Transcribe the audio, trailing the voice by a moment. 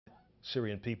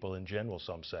Syrian people in general,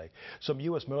 some say. Some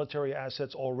U.S. military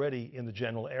assets already in the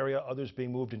general area, others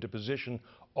being moved into position,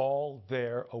 all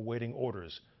there awaiting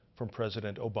orders from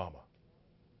President Obama.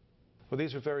 Well,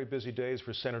 these are very busy days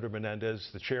for Senator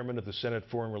Menendez. The chairman of the Senate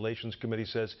Foreign Relations Committee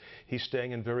says he's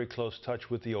staying in very close touch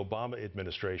with the Obama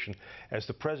administration as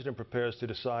the president prepares to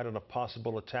decide on a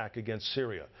possible attack against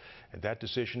Syria. And that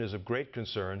decision is of great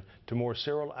concern to more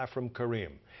Cyril Aphrem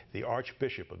Karim, the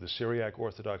Archbishop of the Syriac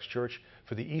Orthodox Church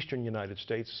for the eastern United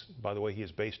States. By the way, he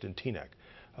is based in Teaneck.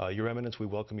 Your Eminence, we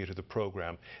welcome you to the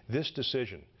program. This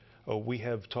decision, we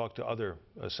have talked to other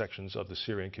sections of the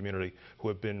Syrian community who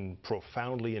have been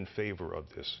profoundly in favor of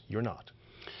this. You're not.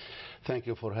 Thank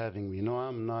you for having me. No,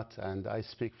 I'm not, and I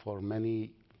speak for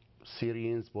many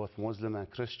Syrians, both Muslim and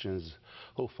Christians,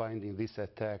 who find in these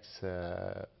attacks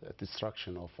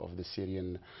destruction of the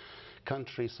Syrian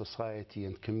country, society,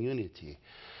 and community.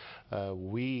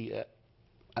 We,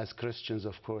 as Christians,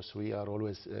 of course, we are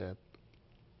always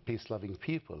peace-loving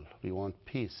people. We want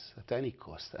peace at any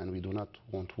cost, and we do not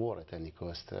want war at any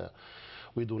cost.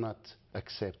 We do not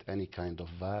accept any kind of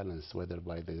violence, whether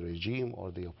by the regime or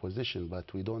the opposition,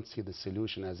 but we don't see the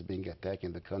solution as being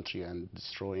attacking the country and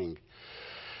destroying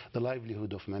the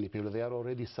livelihood of many people. They are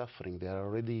already suffering. They are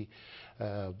already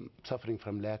suffering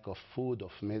from lack of food,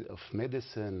 of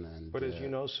medicine. And, but as you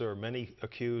know, sir, many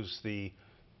accuse the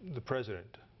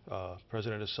president,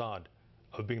 President Assad,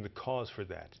 of being the cause for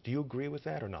that. Do you agree with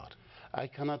that or not? I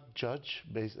cannot judge,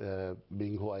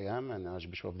 being who I am, an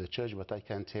Archbishop of the Church, but I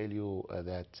can tell you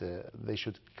that they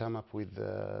should come up with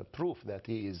proof that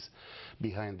he is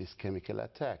behind this chemical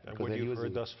attack. And what you've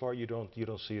heard thus far, you don't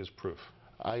see as proof?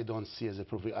 I don't see as a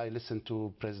proof. I listened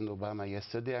to President Obama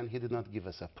yesterday, and he did not give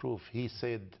us a proof. He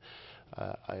said,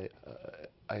 I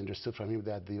understood from him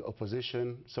that the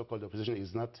opposition, so-called opposition,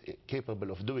 is not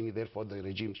capable of doing it, therefore the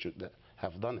regime should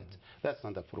have done it. That's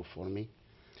not a proof for me.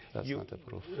 That's not a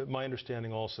proof. My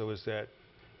understanding also is that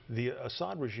the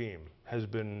Assad regime has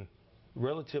been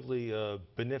relatively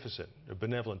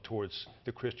benevolent towards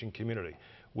the Christian community,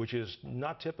 which is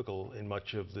not typical in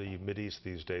much of the Mideast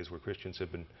these days, where Christians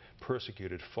have been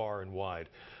persecuted far and wide.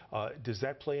 Does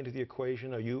that play into the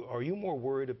equation? Are you more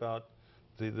worried about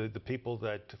the people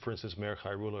that, for instance, Mayor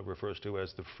Cyril refers to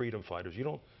as the freedom fighters? You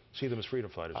don't see them as freedom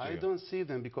fighters, do you? I don't see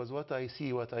them, because what I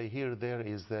see, what I hear there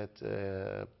is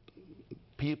that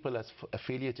people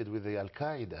affiliated with the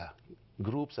Al-Qaeda,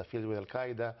 groups affiliated with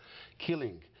Al-Qaeda,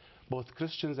 killing both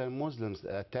Christians and Muslims,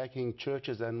 attacking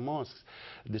churches and mosques,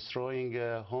 destroying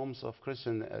homes of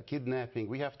Christians, kidnapping.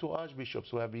 We have 2 archbishops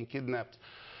who have been kidnapped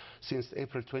since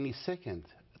April 22nd.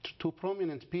 2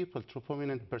 prominent people, 2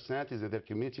 prominent personalities in their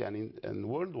community and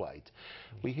worldwide.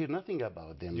 We hear nothing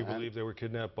about them. You believe they were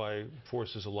kidnapped by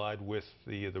forces allied with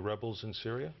the rebels in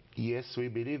Syria? Yes, we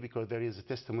believe, because there is a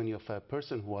testimony of a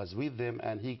person who was with them,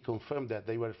 and he confirmed that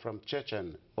they were from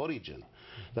Chechen origin.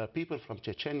 There are people from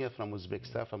Chechnya, from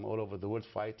Uzbekistan, from all over the world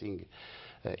fighting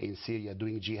in Syria,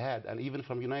 doing jihad, and even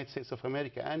from the United States of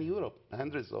America and Europe.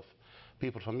 Hundreds of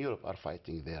people from Europe are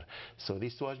fighting there. So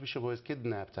these 2 archbishops were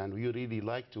kidnapped, and we really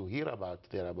like to hear about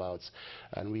thereabouts.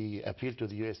 And we appeal to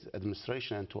the U.S.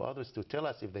 administration and to others to tell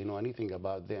us if they know anything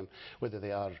about them, whether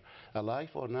they are alive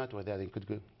or not, whether they are in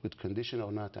good condition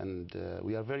or not. And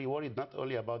we are very worried, not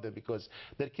only about them, because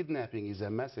their kidnapping is a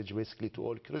message basically to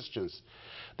all Christians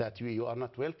that you are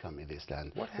not welcome in this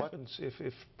land. What happens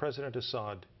if President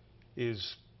Assad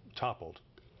is toppled?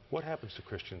 What happens to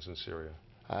Christians in Syria?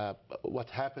 What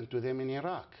happened to them in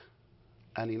Iraq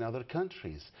and in other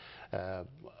countries.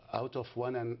 Out of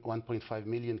 1.5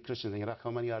 million Christians in Iraq,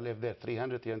 how many are left there?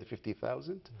 300,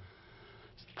 350,000?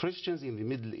 Christians in the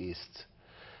Middle East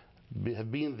have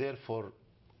been there for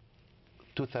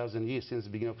 2,000 years, since the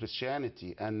beginning of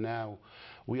Christianity, and now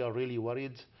we are really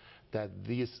worried that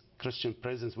this Christian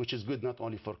presence, which is good not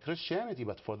only for Christianity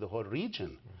but for the whole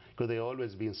region, because they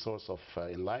always been source of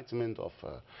enlightenment, of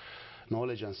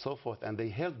knowledge and so forth, and they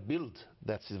helped build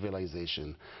that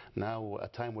civilization. Now a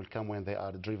time will come when they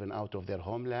are driven out of their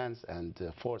homelands and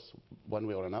forced one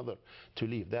way or another to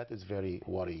leave. That is very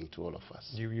worrying to all of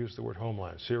us. You use the word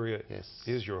homeland. Syria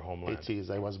is your homeland. It is.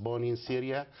 I was born in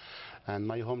Syria, and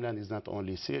my homeland is not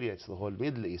only Syria, it's the whole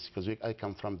Middle East, because I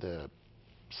come from the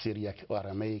Syriac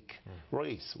Aramaic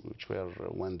race, which were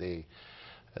one day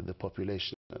the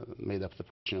population made up the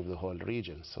population of the whole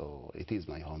region. So it is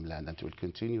my homeland, and it will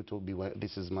continue to be.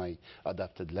 This is my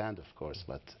adopted land, of course,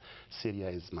 but Syria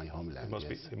is my homeland.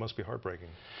 It must be heartbreaking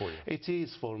for you. It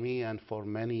is for me and for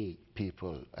many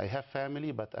people. I have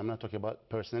family, but I'm not talking about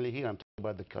personally here. I'm talking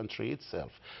about the country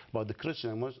itself, about the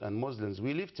Christians and Muslims.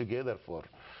 We lived together for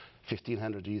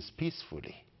 1,500 years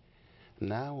peacefully.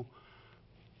 Now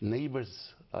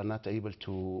neighbors are not able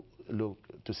to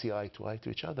see eye to eye to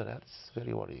each other. That's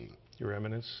very worrying. Your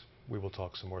Eminence, we will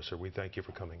talk some more, sir. We thank you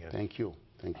for coming in. Thank you.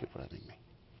 Thank you for having me.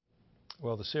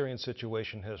 Well, the Syrian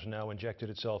situation has now injected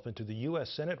itself into the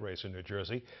U.S. Senate race in New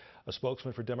Jersey. A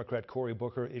spokesman for Democrat Cory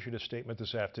Booker issued a statement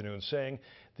this afternoon saying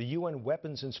the UN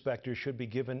weapons inspectors should be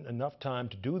given enough time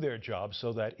to do their job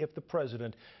so that if the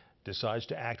president decides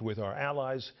to act with our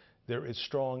allies, there is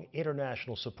strong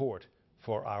international support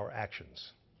for our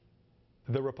actions.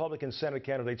 The Republican Senate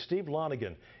candidate Steve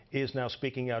Lonegan is now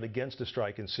speaking out against a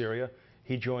strike in Syria.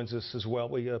 He joins us as well.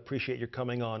 We appreciate your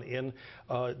coming on in.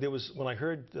 When I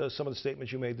heard some of the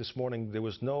statements you made this morning, there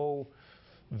was no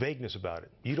vagueness about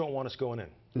it. You don't want us going in.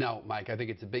 No, Mike, I think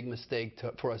it's a big mistake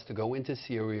for us to go into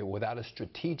Syria without a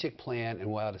strategic plan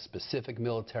and without a specific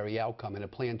military outcome and a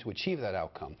plan to achieve that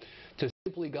outcome. To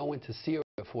simply go into Syria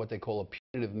for what they call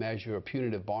a punitive measure, a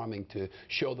punitive bombing to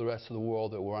show the rest of the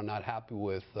world that we're not happy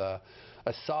with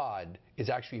Assad is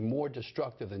actually more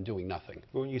destructive than doing nothing.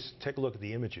 When you take a look at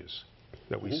the images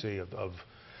that we see of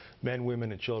men,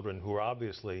 women, and children who are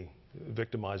obviously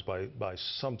victimized by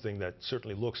something that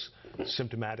certainly looks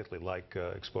symptomatically like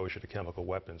exposure to chemical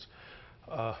weapons.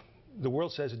 The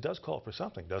world says it does call for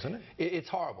something, doesn't it? It's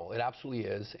horrible. It absolutely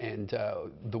is. And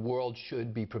the world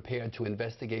should be prepared to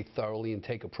investigate thoroughly and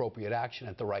take appropriate action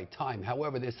at the right time.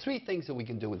 However, there's three things that we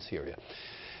can do in Syria.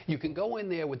 You can go in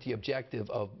there with the objective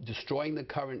of destroying the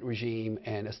current regime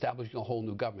and establishing a whole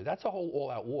new government. That's a whole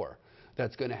all-out war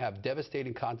that's going to have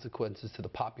devastating consequences to the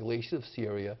population of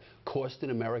Syria, cost in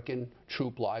American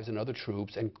troop lives and other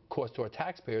troops, and cost to our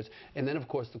taxpayers, and then, of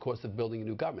course, the cost of building a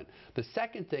new government. The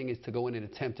second thing is to go in and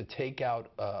attempt to take out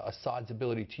Assad's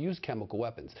ability to use chemical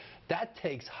weapons. That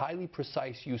takes highly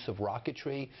precise use of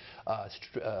rocketry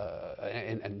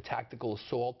and tactical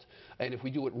assault, and if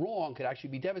we do it wrong, could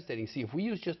actually be devastating. See, if we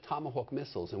use just Tomahawk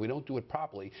missiles and we don't do it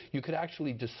properly, you could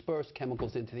actually disperse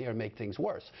chemicals into the air and make things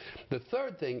worse. The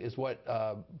third thing is what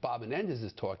Bob Menendez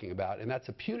is talking about, and that's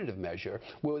a punitive measure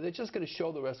where they're just going to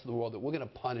show the rest of the world that we're going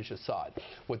to punish Assad.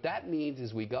 What that means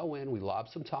is we go in, we lob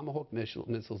some Tomahawk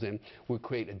missiles in, we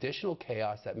create additional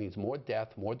chaos. That means more death,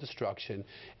 more destruction,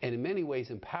 and in many ways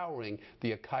empowering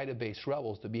the al-Qaeda-based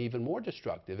rebels to be even more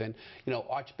destructive. And, you know,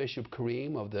 Archbishop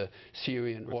Karim of the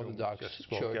Syrian Orthodox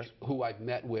Church, who I've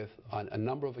met with on a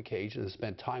number of occasions and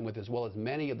spent time with, as well as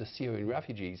many of the Syrian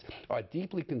refugees, are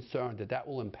deeply concerned that that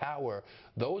will empower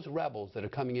those rebels that are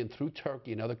coming in through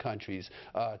Turkey and other countries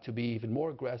to be even more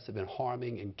aggressive in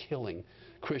harming and killing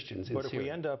Christians in Syria. But if we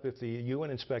end up, if the UN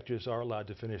inspectors are allowed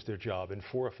to finish their job in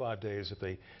 4 or 5 days, if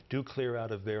they do clear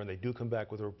out of there and they do come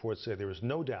back with a report, say there is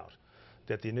no doubt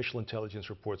that the initial intelligence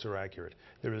reports are accurate,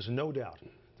 there is no doubt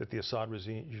that the Assad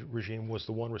regime was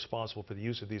the one responsible for the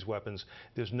use of these weapons,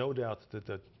 there's no doubt that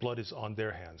the blood is on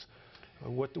their hands.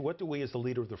 What do we as the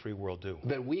leader of the free world do?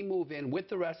 Then we move in with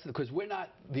the rest, because we're not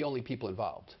the only people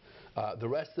involved. The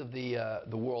rest of the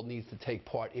world needs to take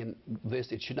part in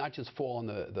this. It should not just fall on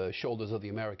the shoulders of the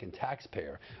American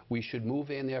taxpayer. We should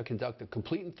move in there, conduct a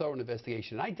complete and thorough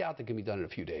investigation. And I doubt that can be done in a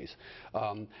few days.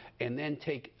 And then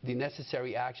take the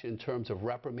necessary action in terms of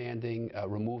reprimanding,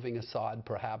 removing Assad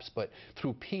perhaps, but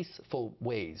through peaceful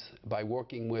ways by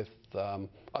working with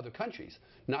other countries,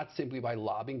 not simply by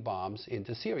lobbing bombs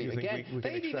into Syria. Again,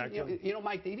 you know,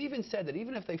 Mike, they've even said that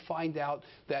even if they find out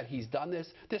that he's done this,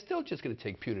 they're still just going to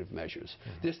take punitive measures.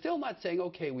 They're still not saying,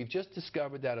 okay, we've just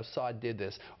discovered that Assad did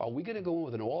this. Are we going to go in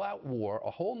with an all-out war,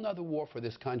 a whole nother war for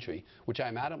this country, which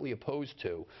I'm adamantly opposed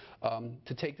to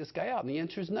take this guy out? And the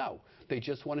answer is no. They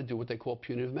just want to do what they call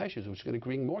punitive measures, which is going to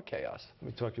bring more chaos.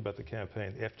 Let me talk to you about the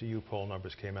campaign. The FDU poll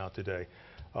numbers came out today.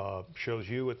 Shows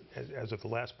you, as of the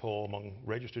last poll, among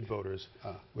registered voters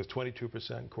with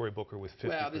 22%, Cory Booker with 50%.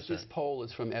 Well, this poll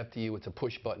is from FDU. It's a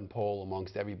push-button poll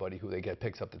amongst everybody who they get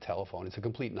picks up the telephone. It's a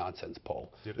complete nonsense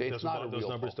poll. It's not a real poll. Those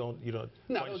numbers don't, you know,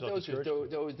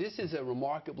 no, this is a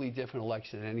remarkably different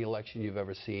election than any election you've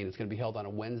ever seen. It's going to be held on a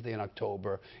Wednesday in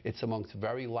October. It's amongst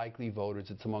very likely voters.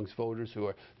 It's amongst voters who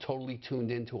are totally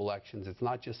tuned into elections. It's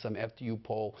not just some FDU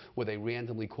poll where they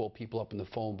randomly call people up in the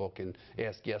phone book and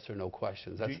ask yes or no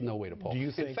questions. That's no way to poll.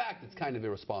 In fact, it's kind of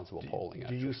irresponsible polling.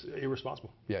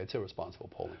 Irresponsible? Yeah, it's irresponsible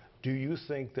polling. Do you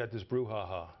think that this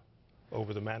brouhaha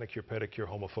over the manicure, pedicure,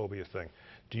 homophobia thing,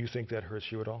 do you think that hurts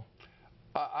you at all?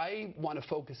 I want to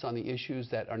focus on the issues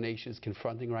that our nation is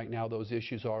confronting right now. Those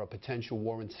issues are a potential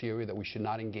war in Syria that we should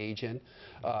not engage in.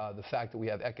 The fact that we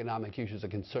have economic issues that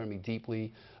concern me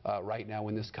deeply right now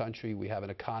in this country. We have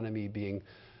an economy being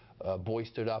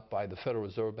boistered up by the Federal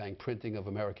Reserve Bank printing of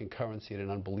American currency at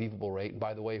an unbelievable rate. And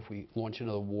by the way, if we launch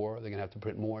another war, they're going to have to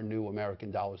print more new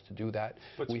American dollars to do that.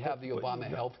 We have the Obama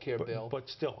health care bill. But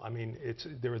still, I mean,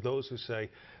 there are those who say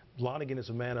Lonegan is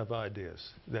a man of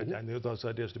ideas, and those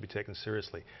ideas to be taken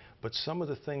seriously. But some of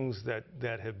the things that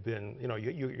have been,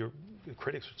 your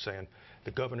critics are saying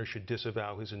the governor should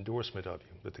disavow his endorsement of you,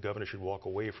 that the governor should walk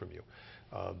away from you.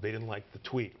 They didn't like the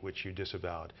tweet, which you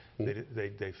disavowed.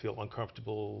 They feel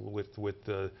uncomfortable with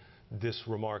this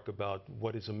remark about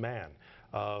what is a man.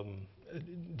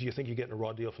 Do you think you're getting a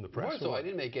raw deal from the press? First of all, I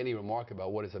didn't make any remark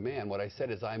about what is a man. What I said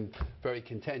is I'm very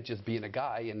content just being a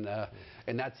guy,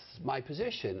 and that's my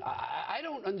position. I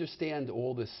don't understand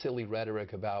all this silly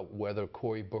rhetoric about whether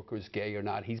Cory Booker's gay or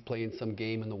not. He's playing some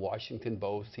game in the Washington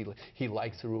Post. He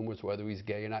likes the rumors whether he's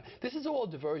gay or not. This is all a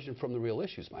diversion from the real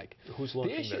issues, Mike. Who's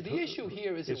launching that? The issue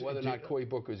here isn't whether or not Cory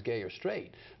Booker is gay or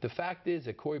straight. The fact is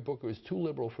that Cory Booker is too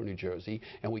liberal for New Jersey,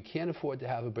 and we can't afford to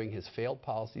have him bring his failed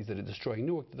policies that are destroying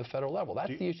Newark to the federal level.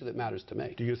 That's the issue that matters to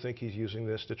me. Do you think he's using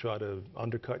this to try to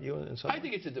undercut you in some way? I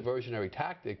think it's a diversionary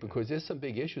tactic because there's some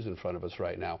big issues in front of us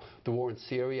right now. The war in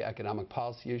Syria, economic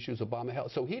policy issues, Obama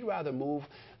health. So he'd rather move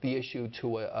the issue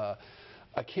to a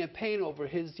campaign over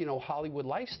his, Hollywood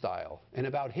lifestyle and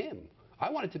about him. I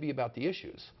want it to be about the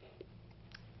issues.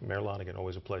 Mayor Lonegan,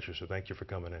 always a pleasure, so thank you for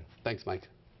coming in. Thanks, Mike.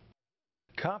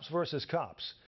 Cops versus cops.